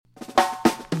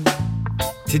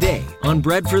Today on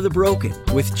Bread for the Broken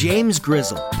with James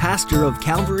Grizzle, pastor of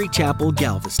Calvary Chapel,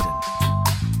 Galveston.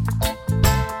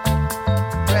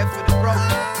 Bread for the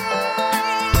broken.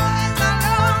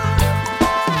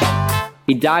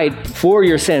 He died for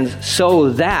your sins so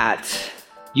that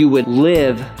you would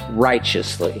live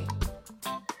righteously.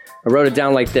 I wrote it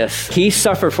down like this. He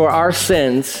suffered for our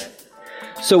sins,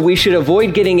 so we should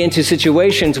avoid getting into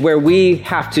situations where we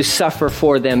have to suffer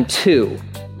for them too.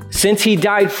 Since he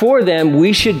died for them,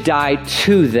 we should die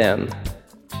to them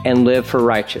and live for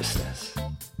righteousness.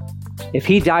 If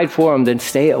he died for them, then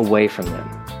stay away from them.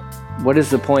 What is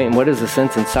the point and what is the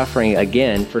sense in suffering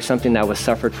again for something that was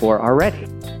suffered for already?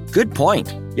 Good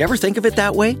point. You ever think of it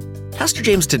that way? Pastor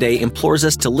James today implores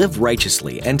us to live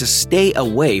righteously and to stay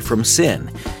away from sin.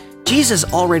 Jesus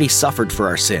already suffered for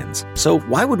our sins, so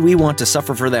why would we want to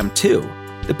suffer for them too?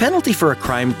 The penalty for a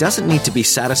crime doesn't need to be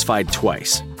satisfied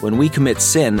twice. When we commit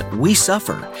sin, we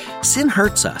suffer. Sin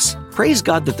hurts us. Praise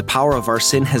God that the power of our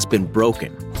sin has been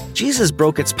broken. Jesus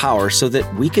broke its power so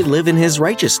that we could live in his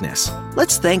righteousness.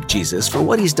 Let's thank Jesus for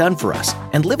what he's done for us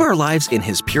and live our lives in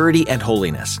his purity and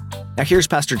holiness. Now here's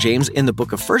Pastor James in the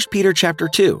book of 1 Peter chapter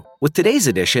 2 with today's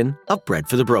edition of Bread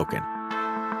for the Broken.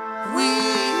 We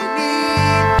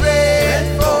need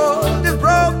bread for the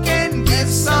broken. Give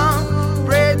some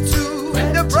bread to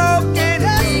the broken.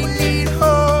 We need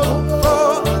hope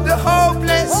for the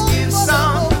hopeless. Give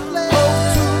some hope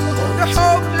to the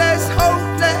hopeless.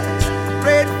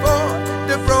 Bread for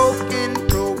the broken.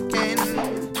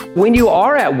 When you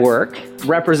are at work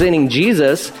representing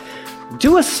Jesus,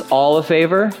 do us all a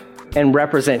favor and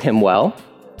represent him well.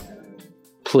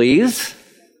 Please.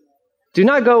 Do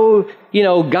not go,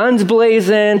 guns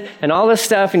blazing and all this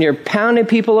stuff, and you're pounding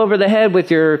people over the head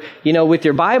with your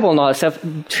Bible and all that stuff.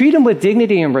 Treat them with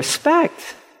dignity and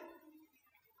respect.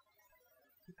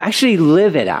 Actually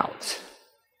live it out.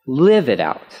 Live it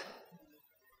out.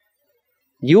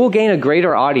 You will gain a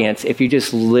greater audience if you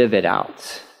just live it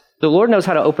out. The Lord knows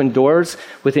how to open doors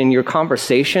within your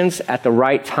conversations at the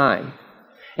right time.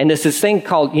 And there's this thing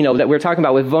called, that we're talking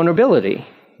about with vulnerability.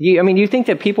 You think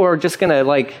that people are just going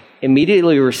to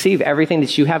immediately receive everything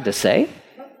that you have to say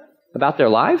about their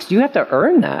lives? You have to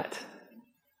earn that.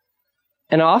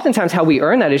 And oftentimes how we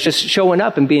earn that is just showing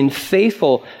up and being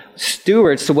faithful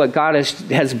stewards to what God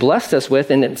has blessed us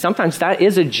with. And sometimes that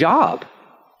is a job.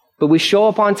 But we show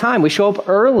up on time. We show up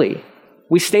early.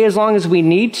 We stay as long as we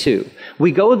need to.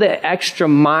 We go the extra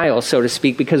mile, so to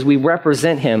speak, because we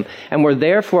represent him. And we're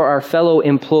there for our fellow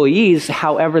employees,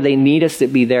 however they need us to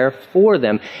be there for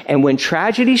them. And when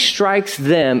tragedy strikes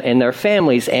them and their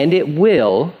families, and it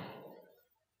will,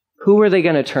 who are they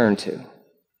going to turn to?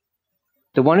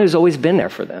 The one who's always been there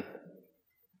for them.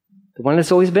 The one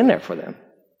that's always been there for them.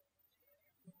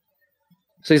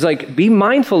 So he's like, be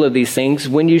mindful of these things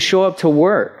when you show up to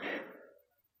work.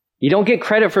 You don't get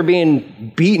credit for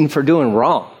being beaten for doing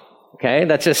wrong, okay?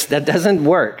 That doesn't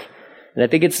work. And I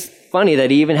think it's funny that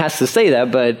he even has to say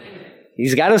that, but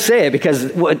he's got to say it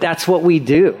because that's what we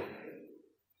do.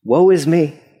 Woe is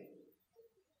me.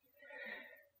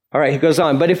 All right, he goes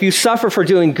on. But if you suffer for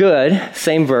doing good,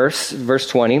 same verse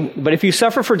 20, but if you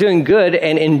suffer for doing good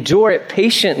and endure it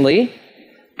patiently,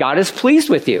 God is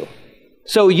pleased with you.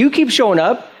 So you keep showing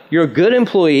up. You're a good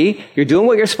employee. You're doing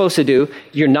what you're supposed to do.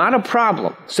 You're not a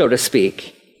problem, so to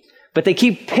speak. But they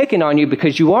keep picking on you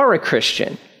because you are a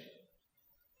Christian.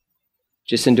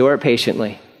 Just endure it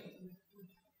patiently.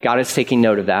 God is taking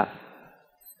note of that.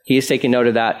 He is taking note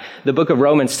of that. The book of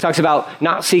Romans talks about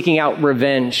not seeking out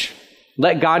revenge.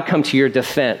 Let God come to your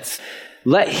defense.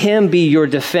 Let him be your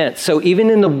defense. So even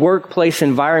in the workplace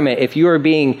environment, if you are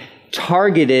being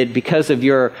targeted because of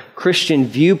your Christian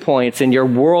viewpoints and your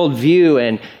worldview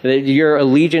and your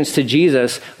allegiance to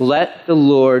Jesus, let the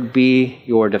Lord be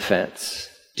your defense.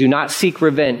 Do not seek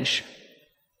revenge.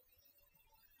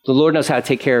 The Lord knows how to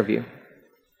take care of you.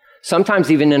 Sometimes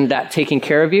even in that taking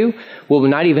care of you will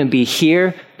not even be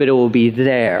here, but it will be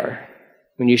there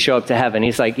when you show up to heaven.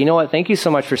 He's like, you know what? Thank you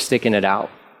so much for sticking it out.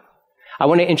 I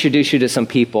want to introduce you to some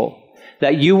people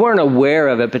that you weren't aware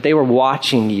of it, but they were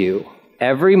watching you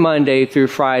every Monday through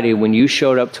Friday when you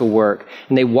showed up to work,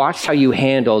 and they watched how you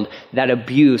handled that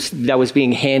abuse that was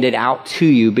being handed out to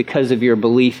you because of your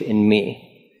belief in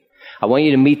me. I want you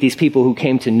to meet these people who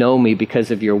came to know me because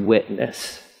of your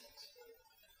witness.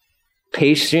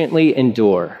 Patiently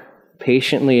endure.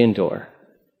 Patiently endure.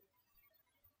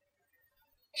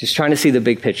 Just trying to see the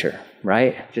big picture,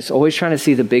 right? Just always trying to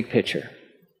see the big picture.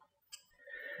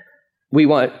 We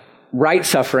want right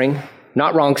suffering,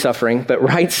 not wrong suffering, but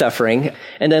right suffering.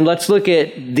 And then let's look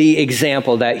at the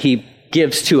example that he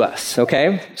gives to us,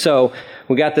 okay? So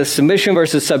We got the submission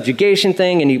versus subjugation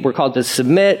thing, and we're called to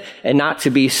submit and not to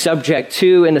be subject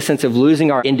to in the sense of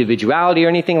losing our individuality or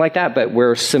anything like that, but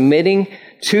we're submitting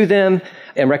to them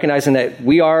and recognizing that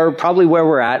we are probably where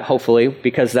we're at, hopefully,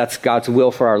 because that's God's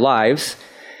will for our lives.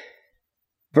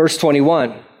 Verse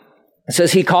 21, it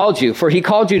says, He called you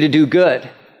to do good,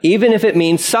 even if it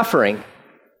means suffering,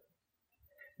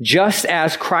 just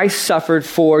as Christ suffered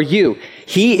for you.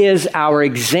 He is our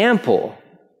example,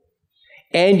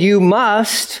 and you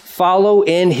must follow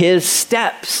in His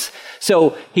steps.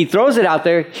 So he throws it out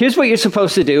there. Here's what you're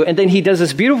supposed to do. And then he does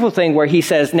this beautiful thing where he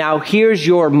says, now here's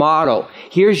your model.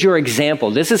 Here's your example.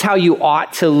 This is how you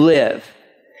ought to live.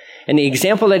 And the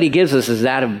example that he gives us is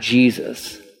that of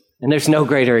Jesus. And there's no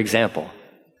greater example.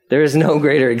 There is no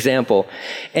greater example.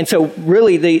 And so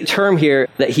really the term here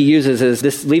that he uses is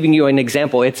this, leaving you an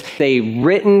example. It's a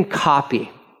written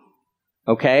copy.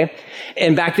 Okay?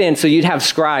 And back then, so you'd have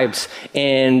scribes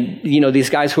and, these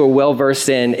guys who are well-versed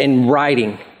in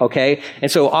writing, okay?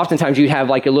 And so oftentimes you'd have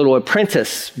like a little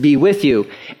apprentice be with you,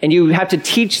 and you have to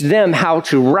teach them how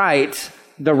to write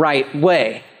the right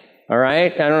way, all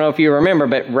right? I don't know if you remember,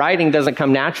 but writing doesn't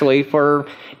come naturally for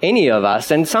any of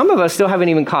us, and some of us still haven't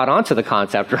even caught on to the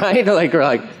concept, right? Like, we're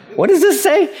like, what does this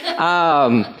say?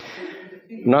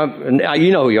 You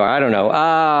know who you are, I don't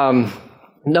know.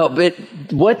 No, but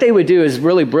what they would do is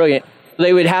really brilliant.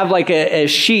 They would have like a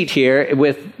sheet here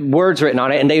with words written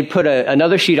on it, and they'd put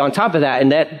another sheet on top of that,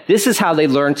 and this is how they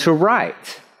learned to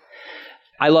write.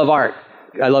 I love art.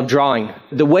 I love drawing.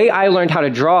 The way I learned how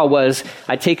to draw was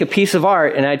I'd take a piece of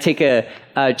art and I'd take a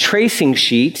tracing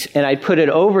sheet and I'd put it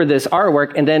over this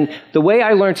artwork, and then the way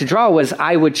I learned to draw was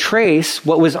I would trace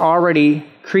what was already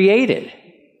created.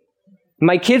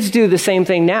 My kids do the same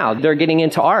thing now. They're getting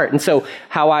into art. And so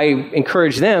how I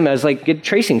encourage them is like, get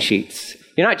tracing sheets.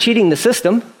 You're not cheating the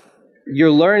system. You're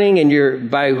learning,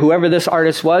 and by whoever this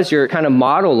artist was, you're kind of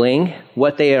modeling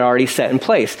what they had already set in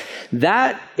place.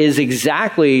 That is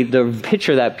exactly the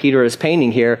picture that Peter is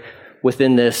painting here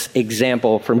within this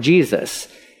example from Jesus.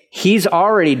 He's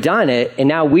already done it, and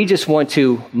now we just want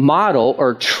to model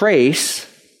or trace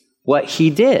what he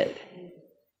did.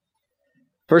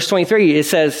 Verse 23, it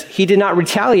says, He did not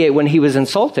retaliate when he was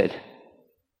insulted,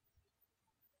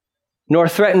 nor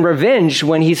threaten revenge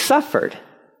when he suffered.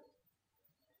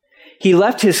 He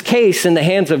left his case in the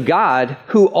hands of God,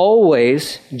 who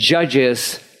always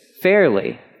judges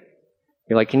fairly.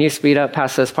 You're like, can you speed up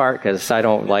past this part? Because I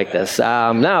don't like this.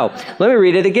 No, let me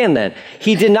read it again then.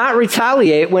 He did not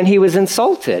retaliate when he was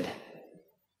insulted.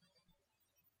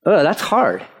 Oh, that's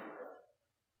hard.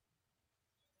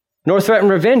 Nor threaten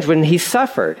revenge when he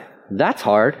suffered. That's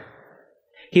hard.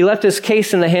 He left his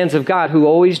case in the hands of God, who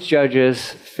always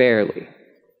judges fairly.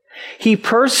 He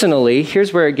personally,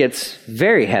 here's where it gets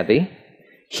very heavy,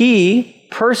 he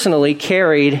personally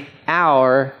carried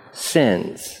our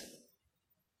sins.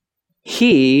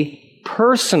 He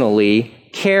personally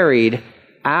carried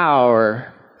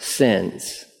our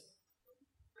sins.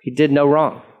 He did no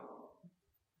wrong.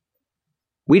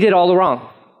 We did all the wrong.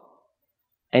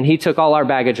 And he took all our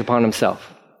baggage upon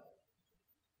himself.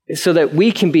 So that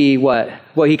we can be what?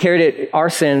 Well, he carried our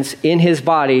sins in his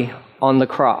body on the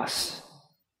cross.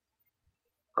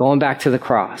 Going back to the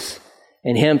cross.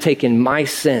 And him taking my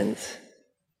sins,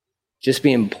 just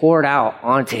being poured out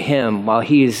onto him while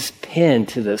he's pinned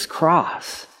to this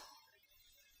cross.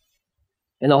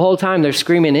 And the whole time they're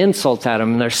screaming insults at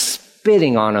him, and they're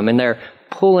spitting on him, and they're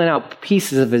pulling out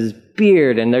pieces of his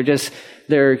beard, and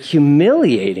they're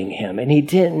humiliating him, and he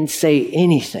didn't say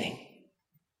anything.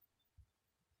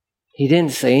 He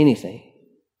didn't say anything.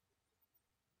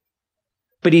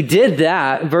 But he did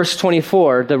that, verse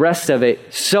 24, the rest of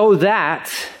it, so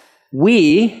that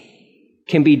we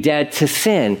can be dead to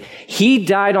sin. He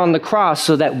died on the cross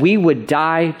so that we would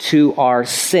die to our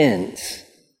sins.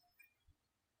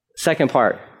 Second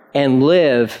part, and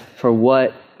live for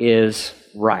what is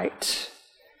right.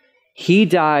 He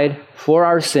died for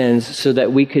our sins so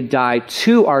that we could die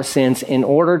to our sins in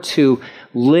order to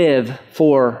live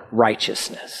for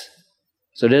righteousness.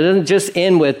 So it doesn't just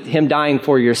end with him dying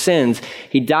for your sins.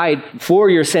 He died for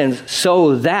your sins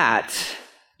so that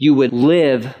you would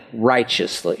live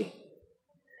righteously.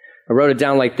 I wrote it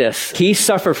down like this. He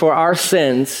suffered for our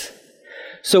sins,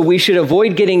 so we should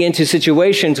avoid getting into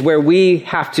situations where we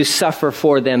have to suffer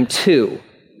for them too.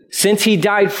 Since he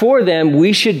died for them,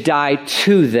 we should die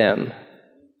to them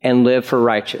and live for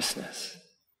righteousness.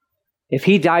 If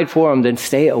he died for them, then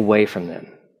stay away from them.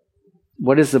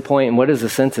 What is the point and what is the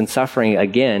sense in suffering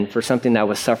again for something that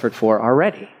was suffered for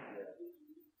already?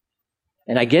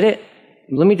 And I get it.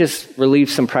 Let me just relieve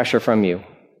some pressure from you.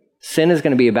 Sin is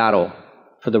going to be a battle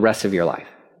for the rest of your life.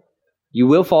 You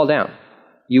will fall down.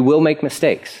 You will make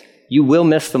mistakes. You will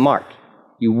miss the mark.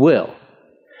 You will.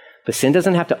 But sin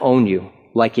doesn't have to own you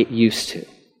like it used to.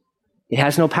 It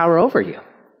has no power over you.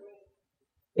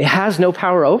 It has no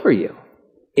power over you.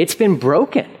 It's been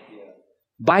broken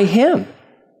by him.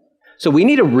 So we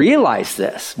need to realize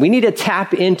this. We need to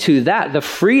tap into that, the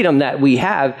freedom that we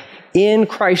have in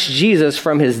Christ Jesus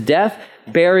from his death,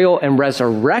 burial, and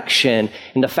resurrection,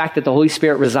 and the fact that the Holy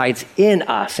Spirit resides in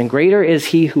us. And greater is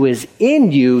he who is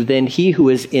in you than he who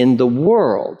is in the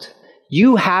world.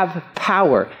 You have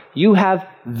power. You have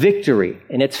victory,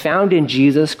 and it's found in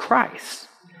Jesus Christ.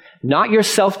 Not your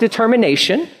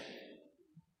self-determination,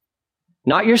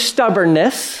 not your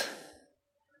stubbornness.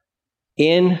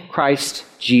 In Christ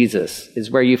Jesus is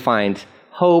where you find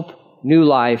hope, new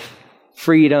life,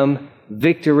 freedom,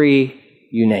 victory,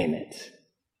 you name it.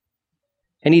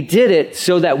 And he did it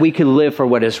so that we could live for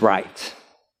what is right.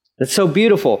 That's so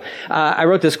beautiful. I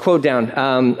wrote this quote down.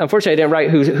 Unfortunately, I didn't write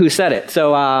who said it.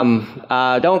 So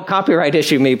don't copyright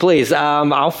issue me, please.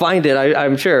 I'll find it,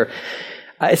 I'm sure.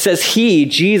 It says, he,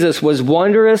 Jesus, was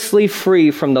wondrously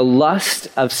free from the lust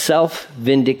of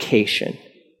self-vindication.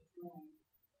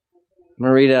 I'm going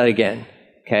to read that again,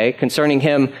 okay? Concerning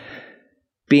him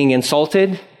being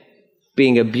insulted,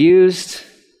 being abused,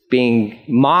 being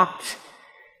mocked.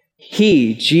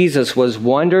 He, Jesus, was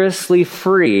wondrously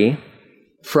free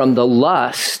from the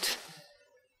lust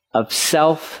of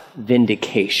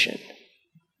self-vindication.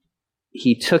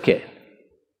 He took it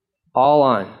all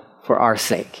on for our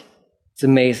sake. It's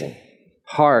amazing.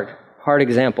 Hard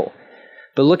example.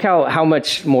 But look how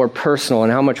much more personal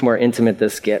and how much more intimate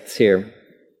this gets here.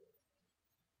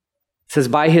 It says,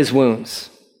 by his wounds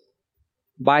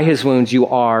you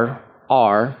are,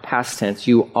 past tense,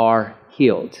 you are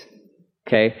healed.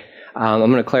 Okay? I'm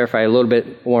going to clarify a little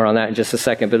bit more on that in just a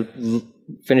second, but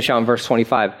finish out in verse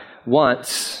 25.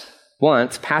 Once,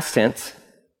 past tense,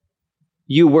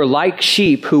 you were like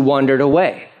sheep who wandered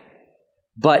away.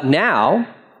 But now,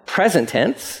 present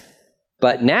tense,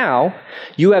 but now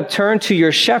you have turned to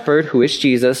your shepherd, who is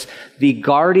Jesus, the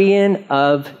guardian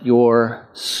of your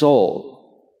soul.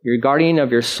 Your guardian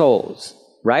of your souls,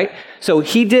 right? So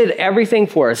he did everything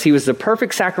for us. He was the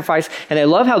perfect sacrifice. And I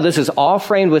love how this is all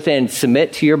framed within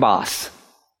submit to your boss,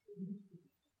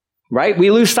 right?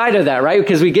 We lose sight of that, right?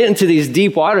 Because we get into these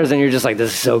deep waters and you're just like,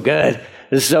 this is so good.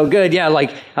 This is so good. Yeah,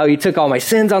 like how he took all my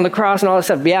sins on the cross and all that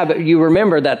stuff. Yeah, but you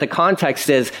remember that the context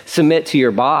is submit to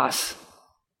your boss.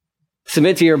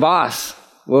 Submit to your boss.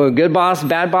 Well, good boss,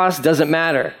 bad boss, doesn't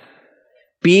matter.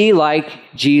 Be like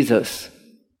Jesus.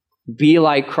 Be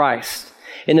like Christ.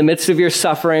 In the midst of your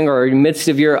suffering or in the midst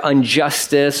of your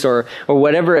injustice or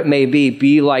whatever it may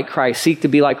be like Christ. Seek to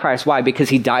be like Christ. Why? Because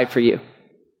he died for you.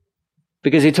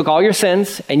 Because he took all your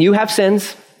sins, and you have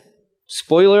sins.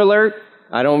 Spoiler alert.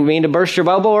 I don't mean to burst your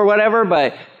bubble or whatever,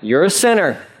 but you're a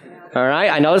sinner. All right?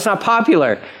 I know it's not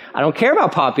popular. I don't care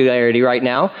about popularity right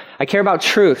now. I care about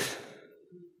truth.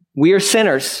 We are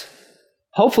sinners.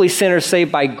 Hopefully sinners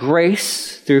saved by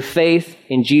grace through faith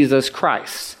in Jesus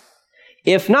Christ.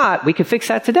 If not, we can fix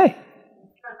that today.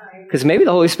 Because maybe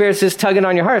the Holy Spirit's just tugging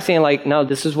on your heart saying like, no,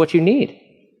 this is what you need.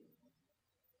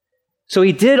 So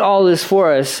he did all this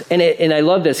for us, and I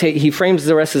love this. He frames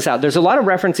the rest of this out. There's a lot of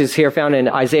references here found in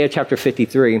Isaiah chapter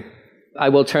 53. I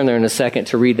will turn there in a second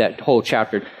to read that whole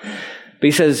chapter. But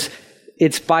he says,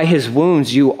 it's by his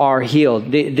wounds you are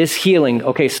healed. This healing,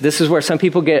 okay, so this is where some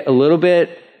people get a little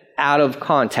bit out of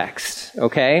context,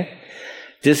 okay?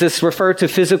 Does this refer to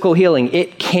physical healing?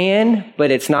 It can,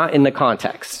 but it's not in the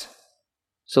context.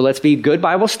 So let's be good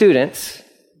Bible students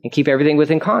and keep everything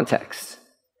within context.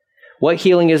 What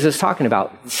healing is this talking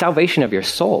about? Salvation of your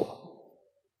soul.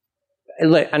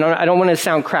 Look, I don't want to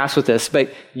sound crass with this,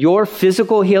 but your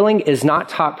physical healing is not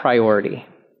top priority.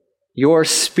 Your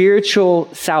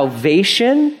spiritual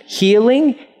salvation,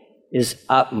 healing, is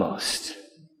utmost.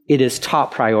 It is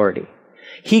top priority.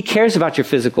 He cares about your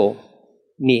physical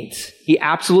needs. He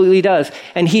absolutely does.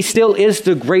 And he still is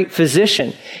the great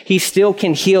physician. He still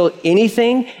can heal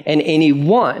anything and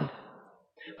anyone.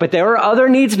 But there are other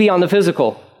needs beyond the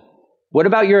physical. What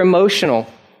about your emotional?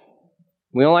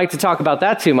 We don't like to talk about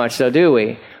that too much, though, do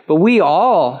we? But we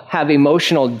all have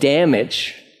emotional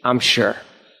damage, I'm sure,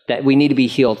 that we need to be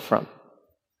healed from.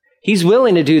 He's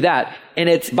willing to do that. And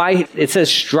it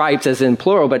says stripes as in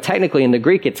plural, but technically in the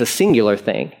Greek, it's a singular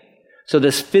thing. So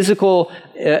this physical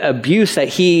abuse that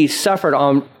he suffered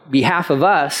on behalf of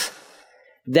us,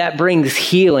 that brings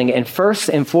healing. And first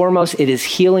and foremost, it is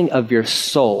healing of your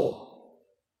soul.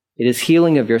 It is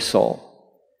healing of your soul.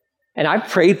 And I've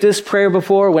prayed this prayer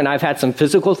before when I've had some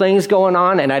physical things going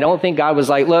on, and I don't think God was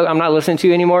like, look, I'm not listening to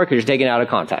you anymore because you're taking it out of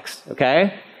context,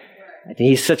 okay? I think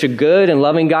he's such a good and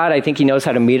loving God. I think he knows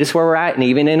how to meet us where we're at, and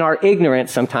even in our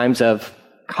ignorance sometimes of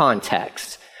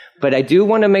context. But I do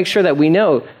want to make sure that we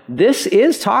know this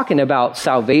is talking about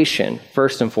salvation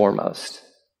first and foremost.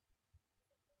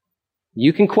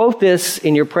 You can quote this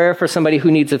in your prayer for somebody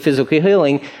who needs a physical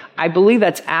healing. I believe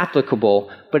that's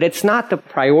applicable, but it's not the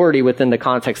priority within the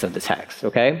context of the text,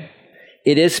 okay?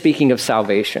 It is speaking of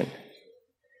salvation.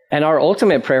 And our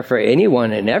ultimate prayer for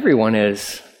anyone and everyone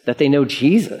is that they know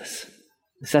Jesus.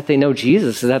 Is that they know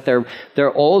Jesus, is that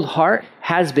their old heart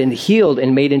has been healed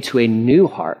and made into a new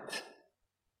heart.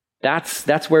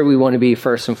 That's where we want to be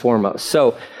first and foremost.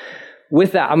 So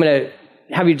with that, I'm going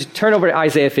to have you turn over to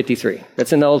Isaiah 53.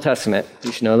 That's in the Old Testament.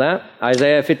 You should know that.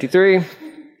 Isaiah 53.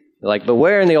 Like, but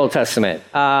where in the Old Testament?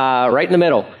 Right in the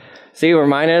middle. See where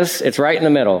mine is? It's right in the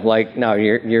middle. Like, no,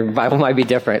 your Bible might be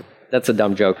different. That's a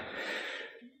dumb joke.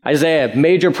 Isaiah,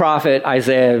 major prophet,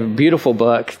 Isaiah, beautiful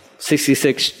book,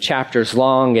 66 chapters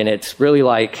long, and it's really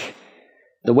like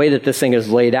the way that this thing is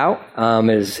laid out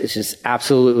is just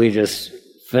absolutely just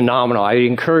phenomenal. I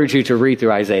encourage you to read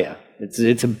through Isaiah.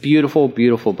 It's a beautiful,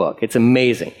 beautiful book. It's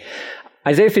amazing.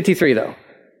 Isaiah 53, though.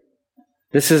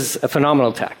 This is a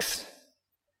phenomenal text.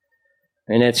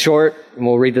 And it's short, and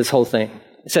we'll read this whole thing.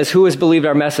 It says, "Who has believed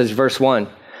our message?" Verse 1.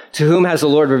 "To whom has the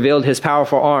Lord revealed his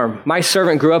powerful arm? My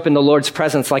servant grew up in the Lord's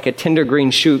presence like a tender green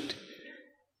shoot,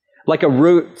 like a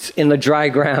root in the dry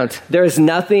ground. There is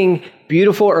nothing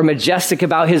beautiful or majestic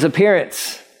about his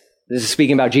appearance." This is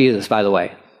speaking about Jesus, by the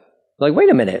way. Like, wait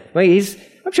a minute.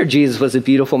 I'm sure Jesus was a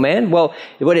beautiful man. Well,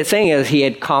 what it's saying is he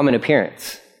had common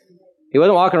appearance. He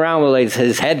wasn't walking around with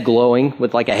his head glowing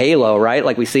with like a halo, right?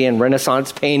 Like we see in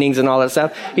Renaissance paintings and all that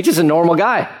stuff. He's just a normal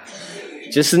guy.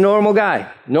 Just a normal guy.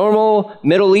 Normal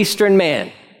Middle Eastern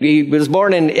man. He was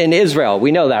born in Israel.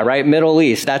 We know that, right? Middle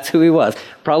East. That's who he was.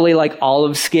 Probably like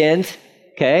olive-skinned,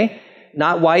 okay?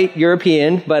 Not white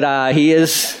European, but he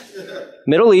is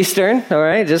Middle Eastern, all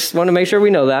right? Just want to make sure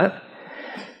we know that.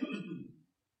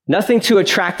 Nothing to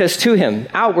attract us to him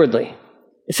outwardly.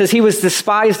 It says he was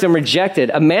despised and rejected,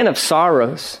 a man of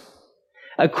sorrows,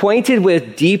 acquainted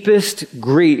with deepest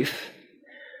grief.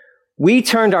 We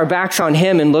turned our backs on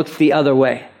him and looked the other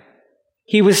way.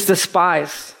 He was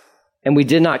despised, and we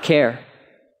did not care.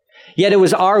 Yet it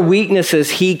was our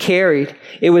weaknesses he carried.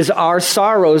 It was our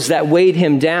sorrows that weighed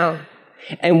him down.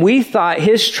 And we thought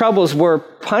his troubles were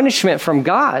punishment from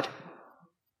God,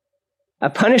 a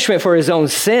punishment for his own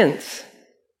sins.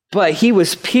 But he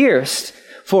was pierced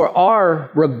for our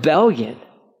rebellion,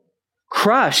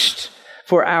 crushed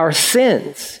for our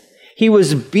sins. He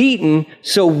was beaten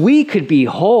so we could be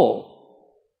whole.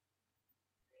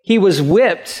 He was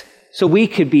whipped so we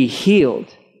could be healed.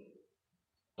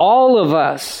 All of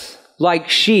us, like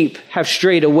sheep, have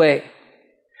strayed away.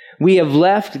 We have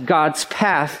left God's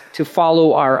path to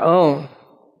follow our own.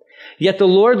 Yet the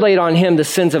Lord laid on him the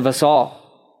sins of us all.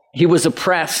 He was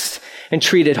oppressed and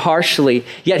treated harshly,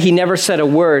 yet he never said a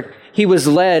word. He was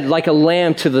led like a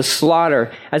lamb to the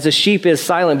slaughter, as a sheep is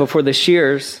silent before the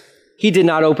shearers. He did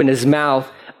not open his mouth.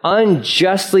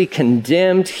 Unjustly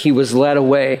condemned, he was led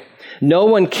away. No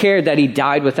one cared that he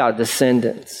died without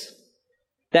descendants,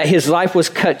 that his life was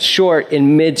cut short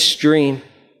in midstream.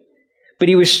 But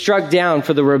he was struck down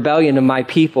for the rebellion of my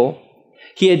people.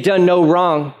 He had done no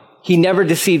wrong. He never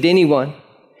deceived anyone.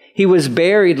 He was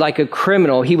buried like a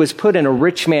criminal. He was put in a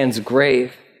rich man's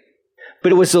grave.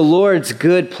 But it was the Lord's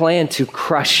good plan to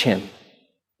crush him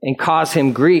and cause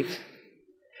him grief.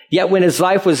 Yet when his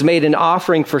life was made an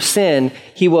offering for sin,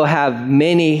 he will have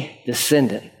many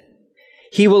descendants.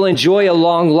 He will enjoy a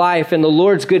long life, and the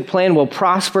Lord's good plan will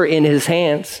prosper in his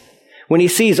hands. When he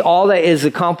sees all that is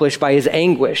accomplished by his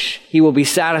anguish, he will be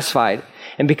satisfied.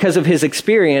 And because of his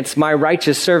experience, my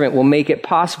righteous servant will make it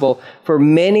possible for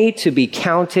many to be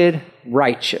counted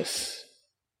righteous.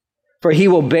 For he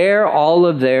will bear all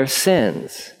of their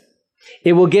sins.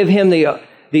 It will give him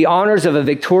the honors of a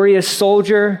victorious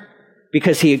soldier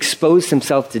because he exposed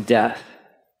himself to death.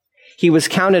 He was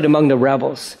counted among the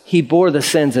rebels. He bore the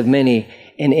sins of many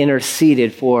and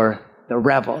interceded for the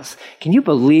rebels. Can you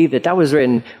believe that was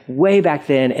written way back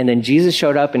then, and then Jesus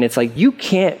showed up, and it's like, you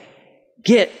can't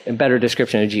get a better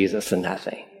description of Jesus than that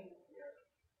thing.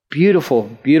 Beautiful,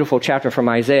 beautiful chapter from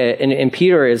Isaiah. And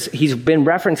Peter he's been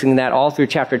referencing that all through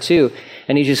chapter 2,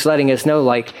 and he's just letting us know,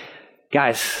 like,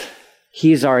 guys,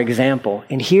 he's our example.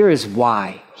 And here is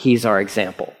why he's our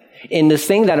example. In this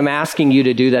thing that I'm asking you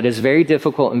to do that is very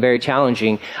difficult and very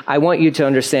challenging, I want you to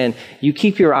understand, you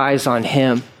keep your eyes on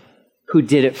him who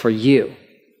did it for you.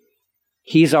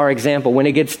 He's our example. When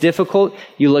it gets difficult,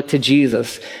 you look to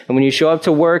Jesus. And when you show up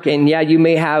to work and you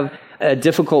may have a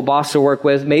difficult boss to work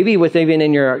with, maybe even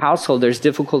in your household, there's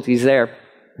difficulties there.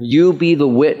 You be the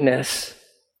witness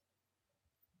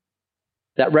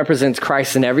that represents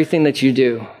Christ in everything that you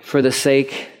do for the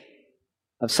sake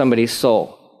of somebody's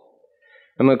soul.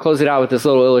 I'm going to close it out with this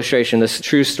little illustration, this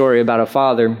true story about a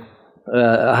father.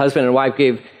 A husband and wife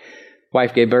gave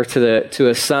birth to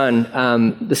a son.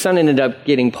 The son ended up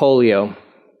getting polio,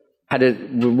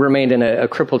 remained in a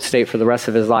crippled state for the rest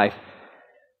of his life.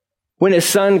 When his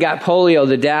son got polio,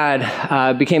 the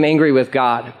dad became angry with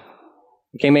God.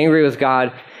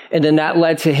 And then that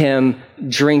led to him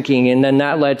drinking, and then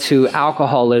that led to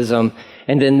alcoholism,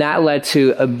 and then that led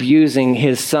to abusing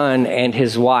his son and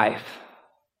his wife.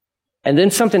 And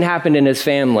then something happened in his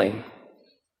family.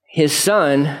 His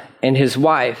son and his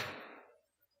wife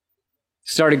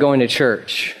started going to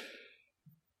church,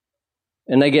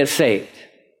 and they get saved.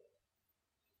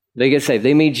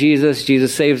 They meet Jesus.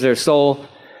 Jesus saves their soul,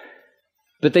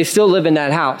 but they still live in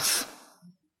that house,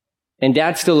 and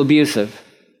dad's still abusive.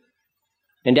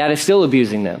 And dad is still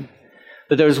abusing them.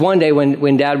 But there was one day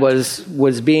when dad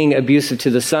was being abusive to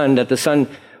the son, that the son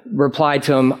replied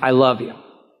to him, I love you.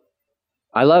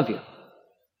 I love you.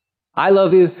 I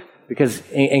love you because,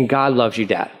 and God loves you,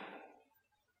 Dad.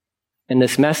 And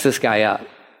this messed this guy up.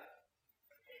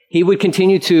 He would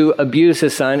continue to abuse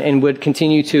his son and would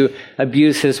continue to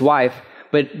abuse his wife,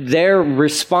 but their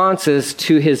responses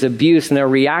to his abuse and their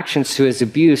reactions to his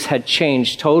abuse had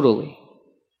changed totally.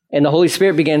 And the Holy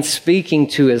Spirit began speaking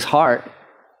to his heart.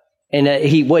 And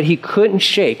what he couldn't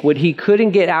shake, what he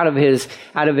couldn't get out of his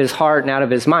heart and out of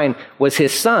his mind was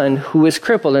his son, who was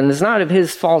crippled, and it's not of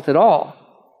his fault at all,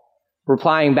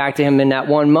 replying back to him in that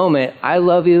one moment, I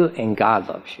love you and God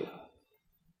loves you.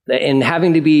 And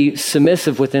having to be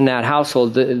submissive within that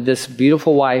household, this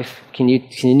beautiful wife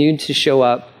continued to show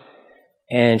up,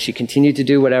 and she continued to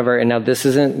do whatever. And now this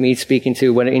isn't me speaking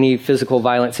to any physical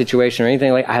violent situation or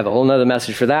anything like. I have a whole nother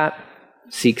message for that.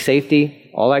 Seek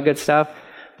safety, all that good stuff.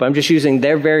 But I'm just using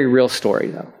their very real story,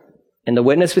 though. And the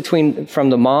witness from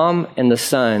the mom and the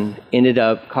son ended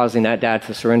up causing that dad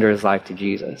to surrender his life to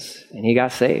Jesus. And he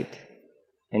got saved.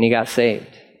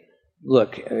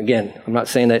 Look, again, I'm not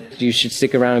saying that you should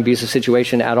stick around an abusive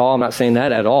situation at all. I'm not saying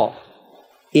that at all.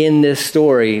 In this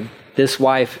story, this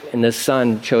wife and this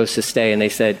son chose to stay, and they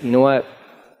said, you know what?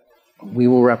 We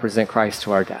will represent Christ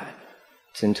to our dad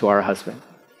and to our husband.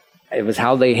 It was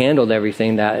how they handled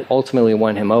everything that ultimately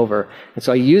won him over. And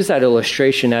so I use that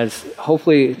illustration as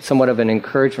hopefully somewhat of an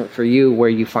encouragement for you where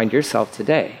you find yourself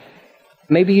today.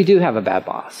 Maybe you do have a bad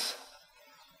boss.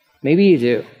 Maybe you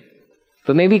do.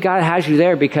 But maybe God has you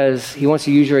there because he wants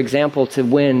to use your example to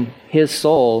win his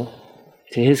soul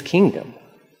to his kingdom.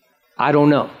 I don't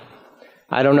know.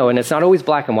 And it's not always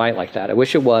black and white like that. I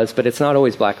wish it was, but it's not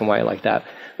always black and white like that.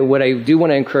 But what I do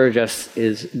want to encourage us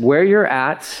is where you're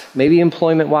at, maybe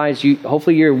employment-wise,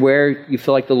 hopefully you're where you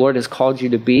feel like the Lord has called you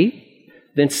to be,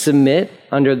 then submit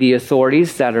under the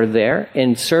authorities that are there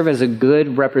and serve as a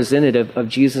good representative of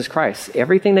Jesus Christ.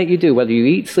 Everything that you do, whether you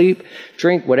eat, sleep,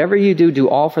 drink, whatever you do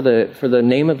all for the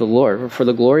name of the Lord, or for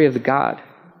the glory of the God,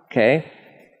 okay?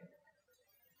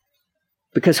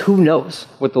 Because who knows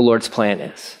what the Lord's plan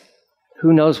is?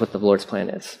 Who knows what the Lord's plan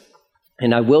is?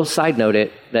 And I will side note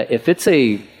it that if it's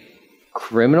a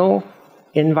criminal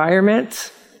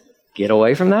environment, get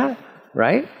away from that,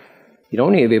 right? You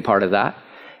don't need to be a part of that.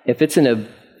 If it's an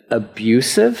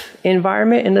abusive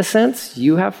environment in the sense,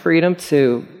 you have freedom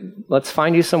to, let's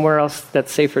find you somewhere else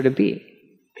that's safer to be,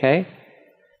 okay?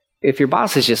 If your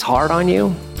boss is just hard on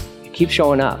you, keep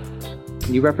showing up.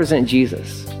 You represent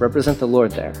Jesus, represent the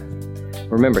Lord there.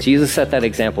 Remember, Jesus set that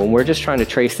example, and we're just trying to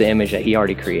trace the image that he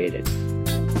already created.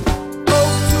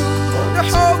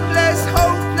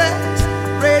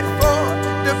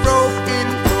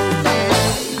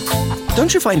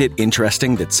 Don't you find it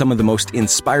interesting that some of the most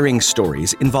inspiring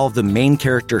stories involve the main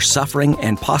character suffering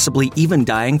and possibly even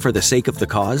dying for the sake of the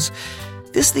cause?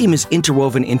 This theme is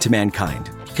interwoven into mankind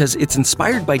because it's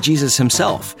inspired by Jesus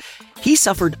himself. He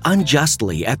suffered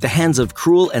unjustly at the hands of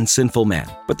cruel and sinful men,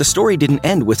 but the story didn't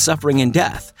end with suffering and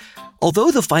death.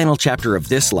 Although the final chapter of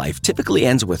this life typically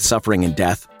ends with suffering and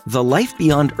death, the life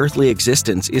beyond earthly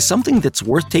existence is something that's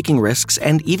worth taking risks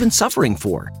and even suffering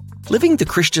for. Living the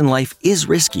Christian life is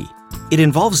risky. It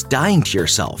involves dying to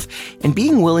yourself and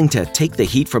being willing to take the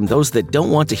heat from those that don't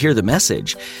want to hear the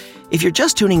message. If you're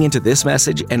just tuning into this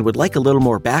message and would like a little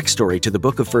more backstory to the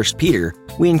book of 1 Peter,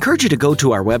 we encourage you to go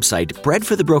to our website,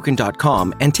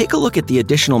 breadforthebroken.com, and take a look at the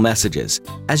additional messages.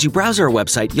 As you browse our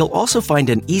website, you'll also find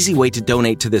an easy way to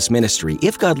donate to this ministry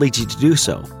if God leads you to do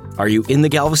so. Are you in the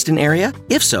Galveston area?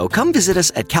 If so, come visit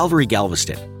us at Calvary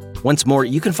Galveston. Once more,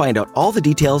 you can find out all the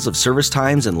details of service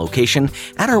times and location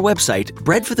at our website,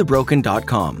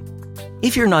 breadforthebroken.com.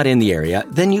 If you're not in the area,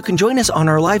 then you can join us on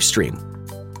our live stream.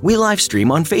 We live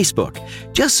stream on Facebook.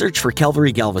 Just search for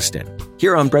Calvary Galveston.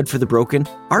 Here on Bread for the Broken,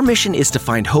 our mission is to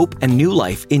find hope and new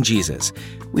life in Jesus.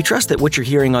 We trust that what you're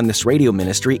hearing on this radio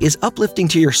ministry is uplifting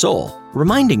to your soul,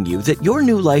 reminding you that your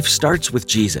new life starts with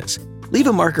Jesus. Leave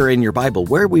a marker in your Bible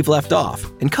where we've left off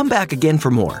and come back again for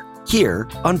more, here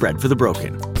on Bread for the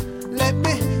Broken. Let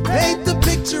me paint the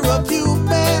picture of you,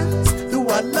 man.